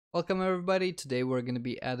Welcome everybody. Today we're going to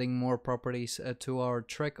be adding more properties to our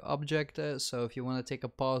trick object. So if you want to take a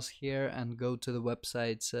pause here and go to the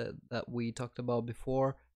websites that we talked about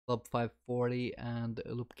before, Club 540 and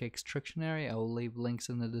Loopcake's Trictionary, I will leave links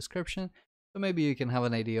in the description. So maybe you can have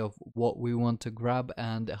an idea of what we want to grab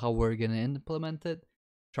and how we're going to implement it.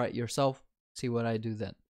 Try it yourself, see what I do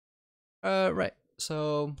then. Right,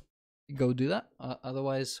 so go do that.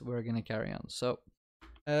 Otherwise, we're going to carry on. So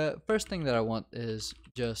first thing that I want is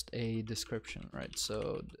just a description, right?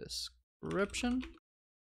 So description.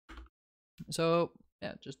 So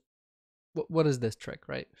yeah, just what is this trick,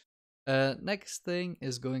 right? Next thing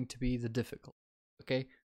is going to be the difficult. Okay,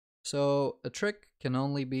 so a trick can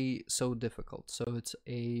only be so difficult. So it's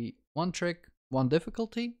a one trick, one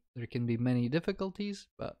difficulty. There can be many difficulties,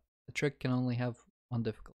 but a trick can only have one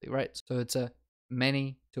difficulty, right? So it's a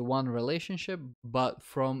many to one relationship, but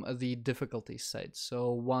from the difficulty side.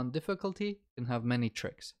 So one difficulty can have many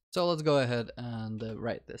tricks. So let's go ahead and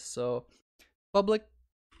write this. So public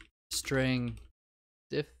string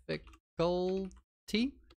difficulty.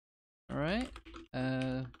 All right.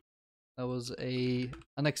 That was a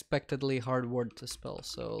unexpectedly hard word to spell.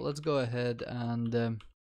 So let's go ahead and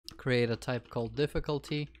create a type called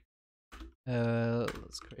difficulty.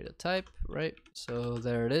 Let's create a type, right? So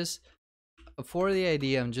there it is. For the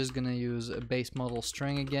ID, I'm just gonna use a base model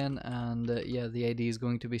string again, and yeah, the ID is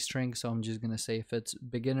going to be string, so I'm just gonna say if it's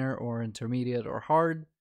beginner or intermediate or hard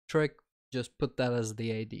trick, just put that as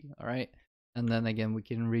the ID, all right? And then again, we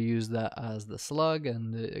can reuse that as the slug,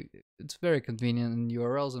 and it's very convenient in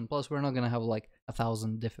URLs, and plus we're not gonna have like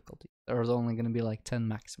 1,000 difficulties. There's only gonna be like 10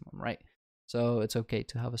 maximum, right? So it's okay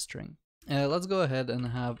to have a string. Let's go ahead and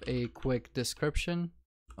have a quick description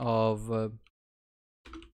of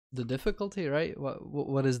the difficulty, right?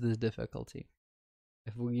 What is the difficulty?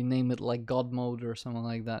 If we name it like God mode or something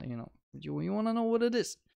like that, you want to know what it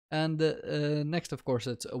is. And next, of course,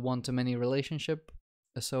 it's a one-to-many relationship.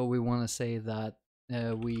 So we want to say that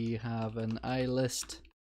we have an I list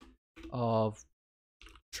of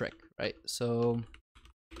trick, right? So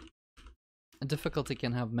a difficulty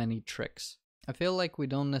can have many tricks. I feel like we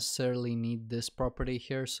don't necessarily need this property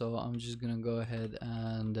here, so I'm just gonna go ahead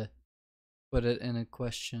and put it in a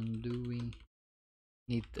question. Do we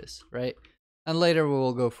need this, right? And later we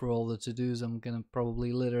will go through all the to-dos. I'm gonna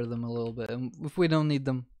probably litter them a little bit, and if we don't need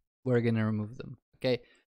them, we're gonna remove them. Okay.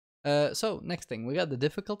 So next thing, we got the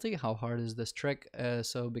difficulty. How hard is this trick?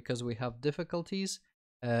 So because we have difficulties,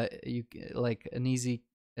 you like an easy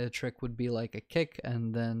trick would be like a kick,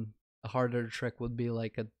 and then a harder trick would be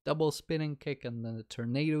like a double spinning kick, and then a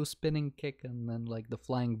tornado spinning kick, and then like the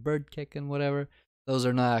flying bird kick and whatever. Those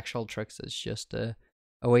are not actual tricks. It's just a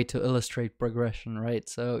way to illustrate progression, right?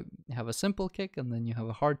 So you have a simple kick, and then you have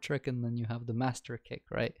a hard trick, and then you have the master kick,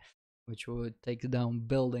 right? Which would take down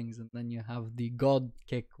buildings, and then you have the god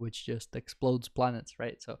kick, which just explodes planets,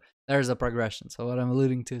 right? So there's a progression. So what I'm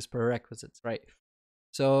alluding to is prerequisites, right?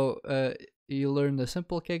 So you learn the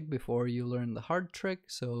simple kick before you learn the hard trick.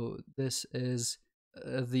 So this is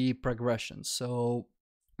the progression. So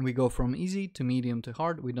we go from easy to medium to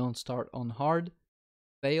hard. We don't start on hard,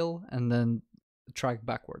 fail, and then track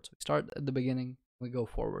backwards. We start at the beginning, we go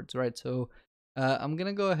forwards, right? So I'm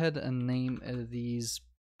gonna go ahead and name these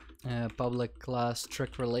public class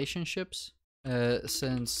trick relationships.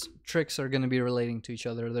 Since tricks are going to be relating to each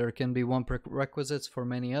other, there can be one prerequisites for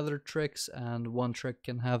many other tricks, and one trick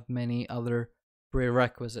can have many other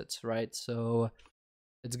prerequisites, right? So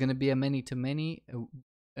it's going to be a many-to-many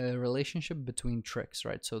relationship between tricks,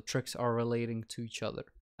 right? So tricks are relating to each other.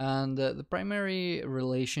 And the primary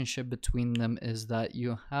relationship between them is that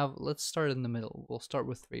you have, let's start in the middle. We'll start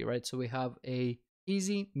with 3, right? So we have a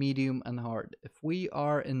easy, medium, and hard. If we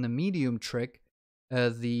are in the medium trick,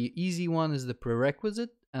 the easy one is the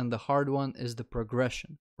prerequisite and the hard one is the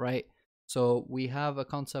progression, right? So we have a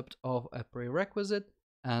concept of a prerequisite,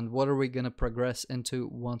 and what are we going to progress into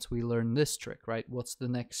once we learn this trick, right? What's the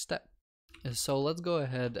next step? So let's go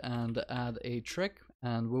ahead and add a trick,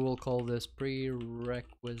 and we will call this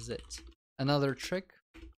prerequisite. Another trick,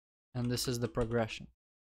 and this is the progression.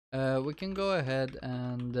 We can go ahead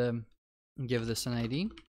and give this an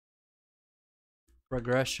ID.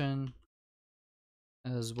 Progression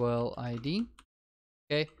as well ID.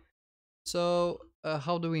 Okay, so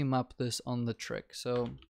how do we map this on the trick? So,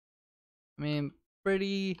 I mean,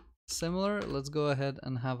 pretty similar. Let's go ahead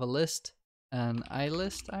and have a list, an I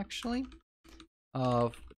list actually,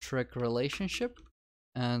 of trick relationship,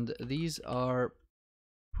 and these are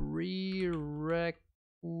prerequisites,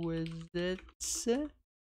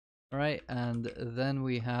 right? And then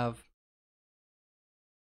we have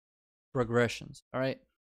progressions, all right?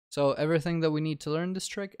 So everything that we need to learn this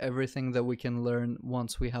trick, everything that we can learn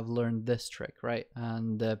once we have learned this trick, right?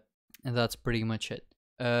 And that's pretty much it.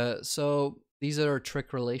 So these are our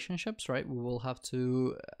trick relationships, right? We will have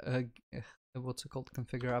to what's it called,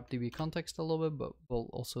 configure appdb context a little bit, but we'll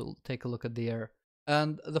also take a look at the error.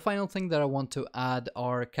 And the final thing that I want to add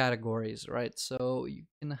are categories, right? So you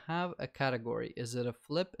can have a category. Is it a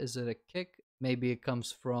flip? Is it a kick? Maybe it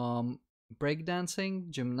comes from breakdancing,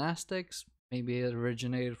 gymnastics. Maybe it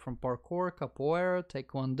originated from parkour, capoeira,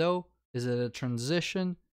 taekwondo. Is it a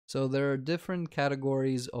transition? So there are different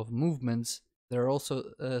categories of movements. There are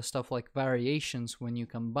also stuff like variations when you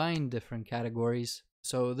combine different categories.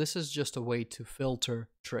 So this is just a way to filter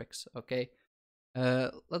tricks, okay?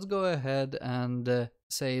 Let's go ahead and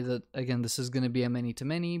say that, again, this is going to be a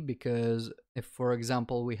many-to-many, because if, for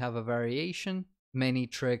example, we have a variation, many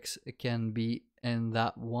tricks can be in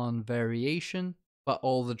that one variation, but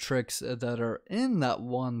all the tricks that are in that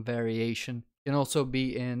one variation can also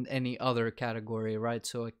be in any other category, right?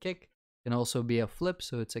 So a kick can also be a flip,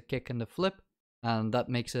 so it's a kick and a flip, and that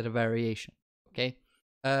makes it a variation, okay?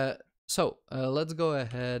 So let's go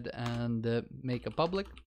ahead and make a public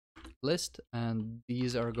list, and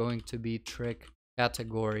these are going to be trick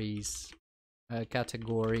categories,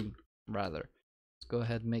 category rather. Let's go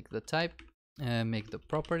ahead and make the type, make the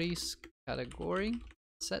properties category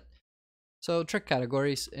set. So trick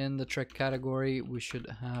categories, in the trick category we should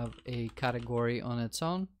have a category on its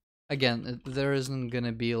own. Again, there isn't going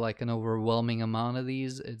to be like an overwhelming amount of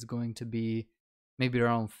these. It's going to be maybe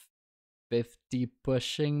around 50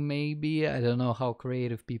 pushing, maybe. I don't know how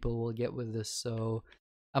creative people will get with this, so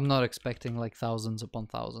I'm not expecting like thousands upon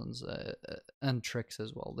thousands, and tricks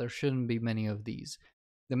as well. There shouldn't be many of these.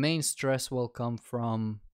 The main stress will come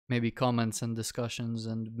from maybe comments and discussions,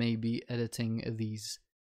 and maybe editing these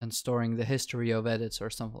and storing the history of edits or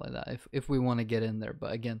something like that, if we want to get in there.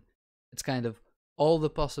 But again, it's kind of all the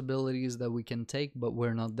possibilities that we can take, but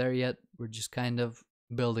we're not there yet. We're just kind of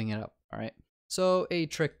building it up, all right? So a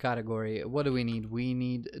trick category, what do we need? We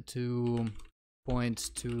need to point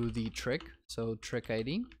to the trick, so trick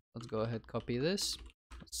ID. Let's go ahead, copy this.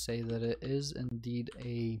 Let's say that it is indeed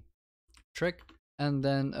a trick. And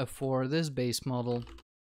then for this base model,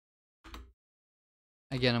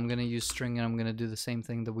 again, I'm going to use string, and I'm going to do the same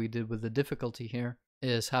thing that we did with the difficulty here,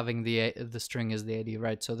 is having the string as the ID,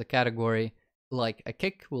 right? So the category, like a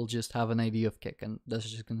kick, will just have an ID of kick, and that's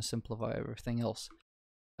just going to simplify everything else.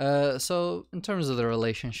 So in terms of the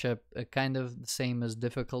relationship, kind of the same as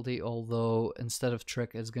difficulty, although instead of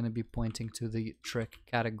trick, it's going to be pointing to the trick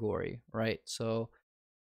category, right? So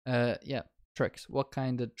yeah, tricks. What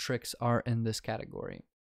kind of tricks are in this category?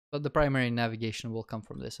 But the primary navigation will come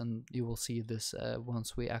from this, and you will see this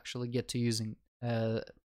once we actually get to using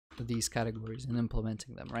these categories and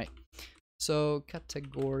implementing them, right? So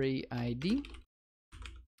category ID,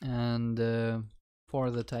 and for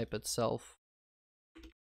the type itself,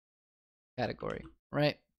 category,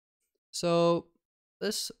 right? So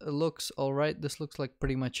this looks all right. This looks like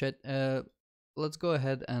pretty much it. Let's go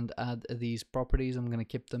ahead and add these properties. I'm gonna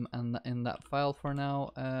keep them in that file for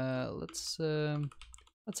now. Let's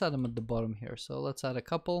add them at the bottom here. So let's add a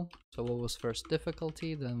couple. So what was first?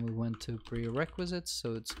 Difficulty, then we went to prerequisites,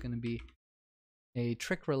 so it's gonna be a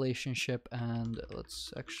trick relationship, and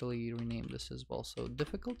let's actually rename this as well. So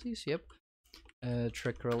difficulties, yep.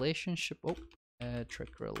 Trick relationship,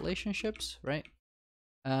 trick relationships, right?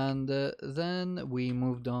 And then we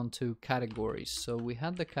moved on to categories. So we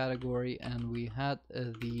had the category, and we had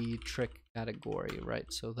the trick category,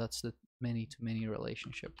 right? So that's the many-to-many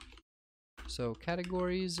relationship. So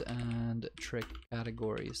categories and trick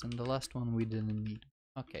categories, and the last one we didn't need.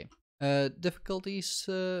 Okay. Difficulties,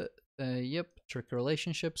 yep, trick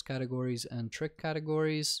relationships, categories, and trick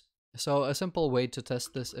categories. So a simple way to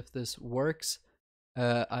test this, if this works,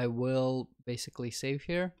 I will basically save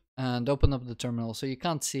here and open up the terminal. So you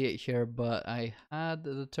can't see it here, but I had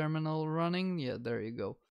the terminal running. Yeah, there you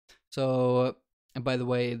go. So by the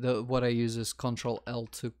way, what I use is Control L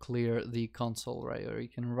to clear the console, right? Or you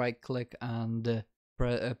can right click and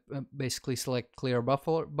basically select clear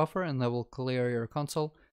buffer, and that will clear your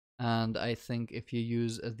console. And I think if you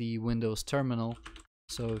use the Windows terminal,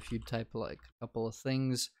 so if you type like a couple of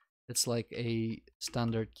things, it's like a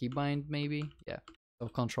standard keybind maybe, yeah. So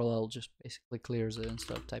Control L just basically clears it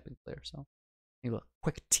instead of typing clear. So maybe a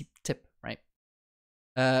quick tip, right?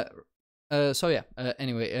 So yeah.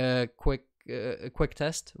 Anyway, quick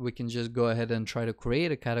test. We can just go ahead and try to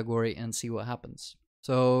create a category and see what happens.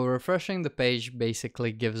 So refreshing the page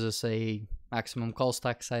basically gives us a maximum call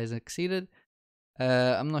stack size exceeded.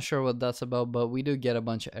 I'm not sure what that's about, but we do get a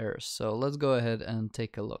bunch of errors. So let's go ahead and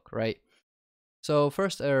take a look, right? So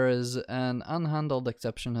first error is an unhandled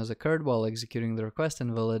exception has occurred while executing the request.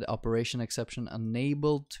 Invalid operation exception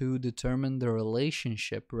unable to determine the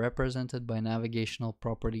relationship represented by navigational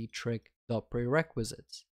property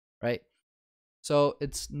trick.prerequisites, right? So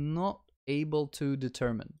it's not able to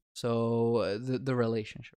determine. So the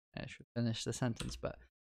relationship. I should finish the sentence, but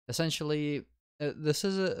essentially this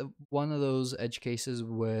is one of those edge cases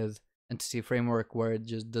with entity framework where it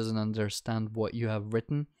just doesn't understand what you have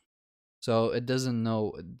written. So it doesn't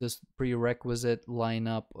know this prerequisite line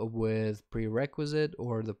up with prerequisite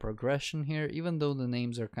or the progression here, even though the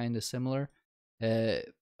names are kind of similar.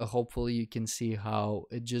 Hopefully you can see how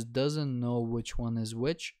it just doesn't know which one is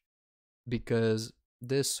which, because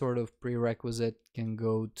this sort of prerequisite can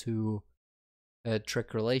go to a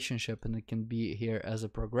trick relationship and it can be here as a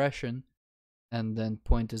progression and then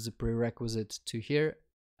point as a prerequisite to here,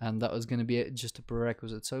 and that was going to be just a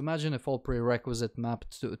prerequisite. So imagine if all prerequisite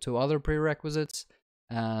mapped to other prerequisites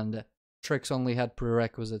and tricks only had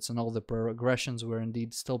prerequisites and all the progressions were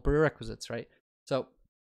indeed still prerequisites, right? So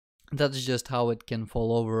that's just how it can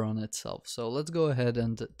fall over on itself. So let's go ahead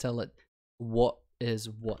and tell it what is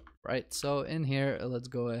what, right? So in here, let's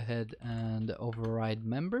go ahead and override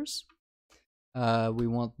members. We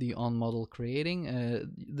want the on model creating.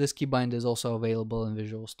 This keybind is also available in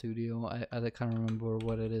Visual Studio. I can't remember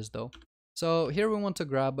what it is though. So here we want to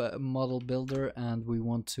grab a model builder and we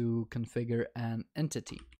want to configure an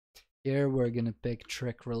entity. Here we're going to pick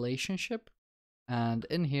trick relationship, and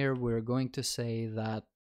in here we're going to say that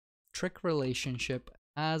trick relationship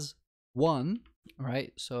has one,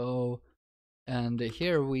 right? So, and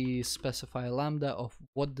here we specify lambda of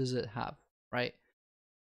what does it have, right?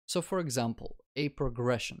 So for example, a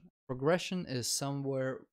progression. Progression is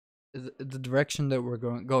somewhere, the direction that we're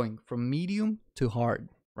going from medium to hard,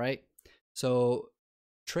 right? So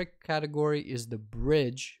trick category is the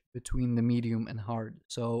bridge between the medium and hard.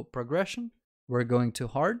 So progression, we're going to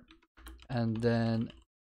hard, and then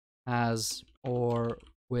as or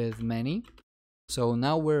with many. So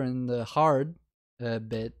now we're in the hard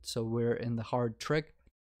bit, so we're in the hard trick.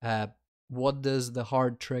 What does the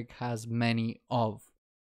hard trick has many of?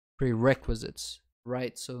 Prerequisites,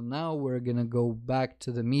 right? So now we're gonna go back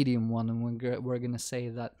to the medium one, and we're gonna say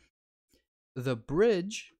that the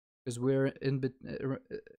bridge, because we're in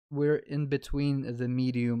between the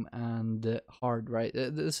medium and the hard, right?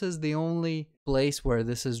 This is the only place where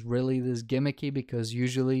this is really this gimmicky, because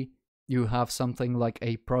usually you have something like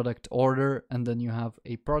a product order, and then you have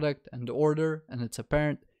a product and order, and it's a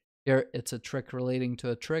parent. Here it's a trick relating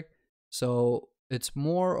to a trick, so it's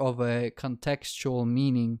more of a contextual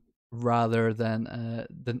meaning rather than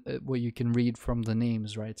what you can read from the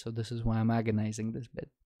names, right? So this is why I'm agonizing this bit.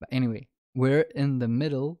 But anyway, we're in the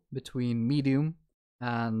middle between medium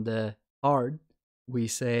and hard. We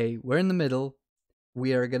say we're in the middle.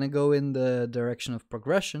 We are going to go in the direction of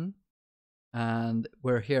progression, and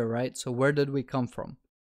we're here, right? So where did we come from?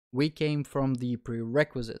 We came from the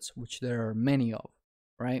prerequisites, which there are many of,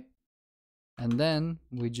 right? And then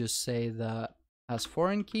we just say that as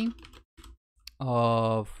foreign key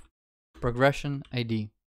of progression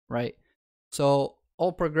ID, right? So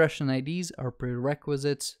all progression IDs are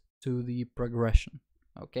prerequisites to the progression,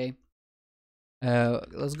 okay?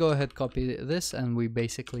 Let's go ahead, copy this, and we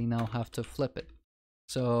basically now have to flip it.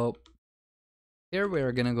 So here we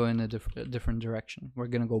are gonna go in a different direction. We're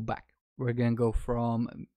gonna go back. We're gonna go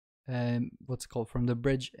from what's called from the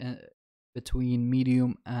bridge between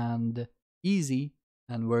medium and easy,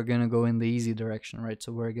 and we're gonna go in the easy direction, right?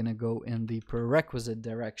 So we're gonna go in the prerequisite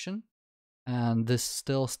direction, and this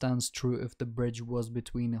still stands true if the bridge was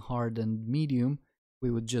between hard and medium. We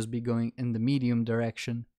would just be going in the medium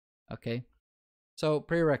direction, okay? So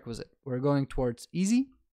prerequisite, we're going towards easy,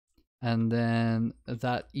 and then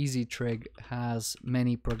that easy trig has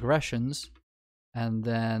many progressions, and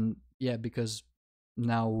then yeah, because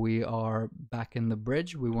now we are back in the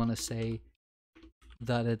bridge, we want to say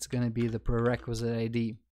that it's going to be the prerequisite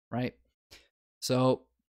ID, right? So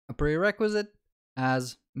a prerequisite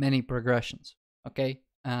has many progressions, okay?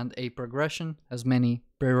 And a progression has many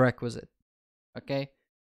prerequisite, okay?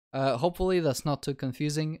 Hopefully that's not too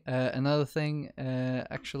confusing. Another thing,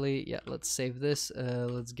 actually, yeah, let's save this.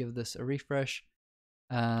 Let's give this a refresh,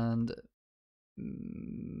 and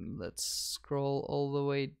let's scroll all the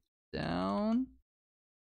way down.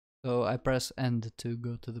 So I press end to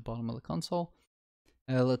go to the bottom of the console.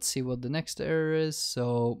 Let's see what the next error is.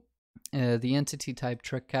 So the entity type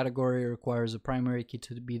trick category requires a primary key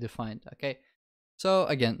to be defined. Okay. So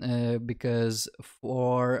again, because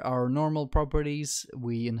for our normal properties,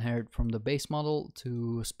 we inherit from the base model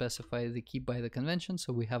to specify the key by the convention.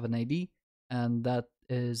 So we have an ID, and that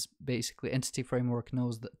is basically Entity Framework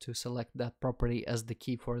knows that to select that property as the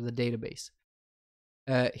key for the database.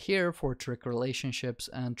 Here for trick relationships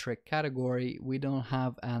and trick category, we don't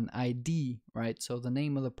have an ID, right? So the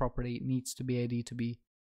name of the property needs to be ID to be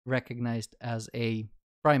recognized as a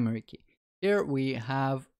primary key. Here we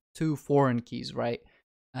have two foreign keys, right?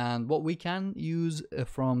 And what we can use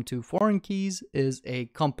from two foreign keys is a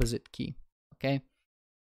composite key, okay?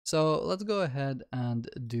 So let's go ahead and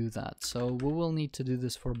do that. So we will need to do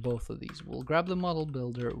this for both of these. We'll grab the model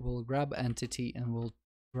builder, we'll grab entity, and we'll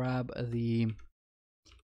grab the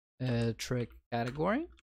trick category.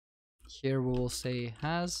 Here we will say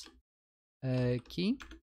has a key,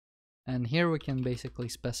 and here we can basically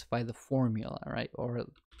specify the formula, right, or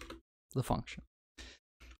the function.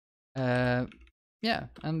 Yeah,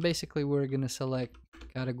 and basically we're gonna select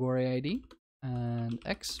category ID and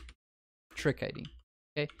X trick ID.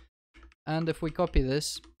 Okay, and if we copy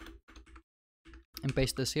this and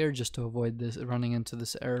paste this here, just to avoid this running into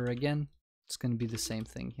this error again, it's gonna be the same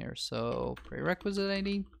thing here. So prerequisite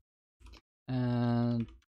ID and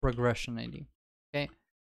progression ID. Okay,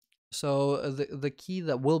 so the key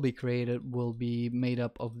that will be created will be made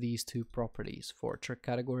up of these two properties. For trick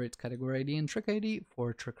category, it's category ID and trick ID.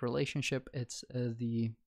 For trick relationship, it's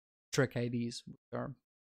the trick IDs, which are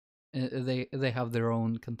they have their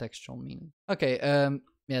own contextual meaning. Okay,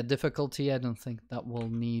 yeah, difficulty, I don't think that will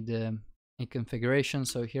need a configuration.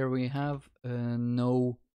 So here we have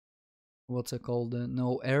no, what's it called,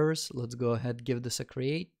 no errors. Let's go ahead, give this a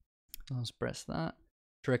create. Let's press that.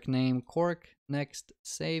 Trick name cork, next,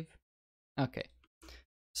 save. Okay,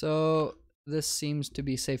 so this seems to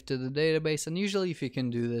be saved to the database, and usually if you can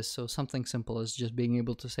do this, so something simple as just being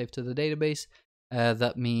able to save to the database,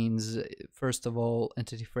 that means, first of all,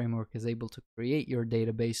 Entity Framework is able to create your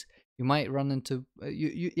database. You might run into,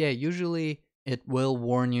 usually it will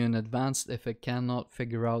warn you in advance if it cannot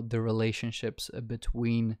figure out the relationships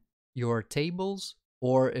between your tables,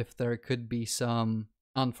 or if there could be some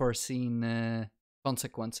unforeseen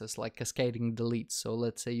consequences like cascading deletes. So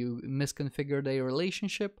let's say you misconfigured a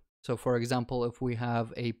relationship. So for example, if we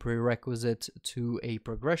have a prerequisite to a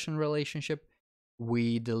progression relationship,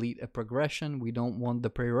 we delete a progression. We don't want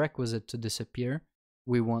the prerequisite to disappear.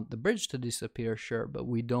 We want the bridge to disappear, sure, but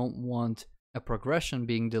we don't want a progression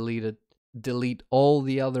being deleted. Delete all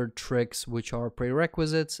the other tricks which are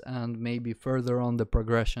prerequisites and maybe further on the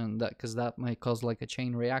progression, that because that might cause like a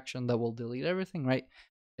chain reaction that will delete everything, right?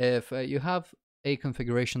 If you have a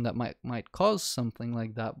configuration that might cause something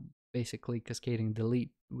like that, basically cascading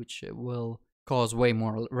delete, which will cause way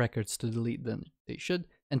more records to delete than they should,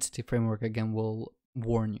 Entity Framework again will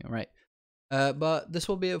warn you, right? But this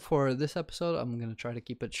will be it for this episode. I'm going to try to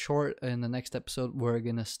keep it short. In the next episode, we're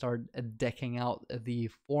going to start decking out the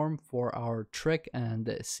form for our trick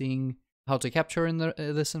and seeing how to capture in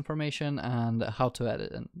this information and how to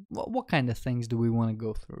edit and what kind of things do we want to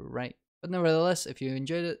go through, right? But nevertheless, if you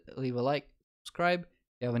enjoyed it, leave a like, subscribe.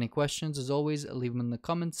 If you have any questions, as always, leave them in the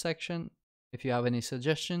comments section. If you have any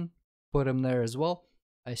suggestion, put them there as well.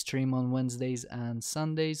 I stream on Wednesdays and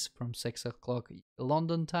Sundays from 6 o'clock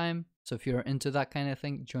London time. So if you're into that kind of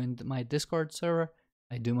thing, join my Discord server.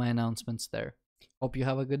 I do my announcements there. Hope you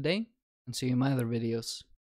have a good day and see you in my other videos.